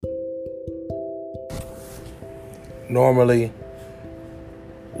Normally,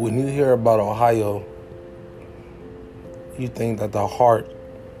 when you hear about Ohio, you think that the heart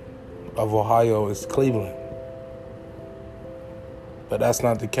of Ohio is Cleveland. But that's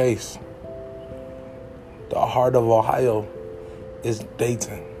not the case. The heart of Ohio is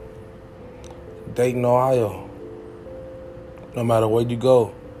Dayton. Dayton, Ohio. No matter where you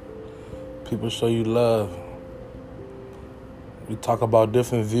go, people show you love. We talk about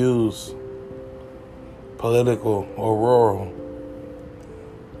different views, political or rural.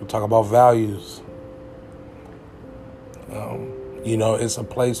 We talk about values. It's a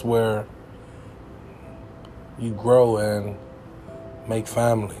place where you grow and make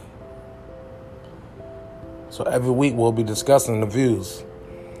family. So every week we'll be discussing the views.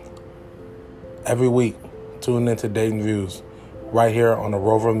 Every week, tune into Dayton Views right here on the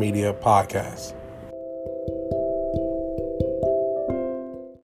Rover Media Podcast.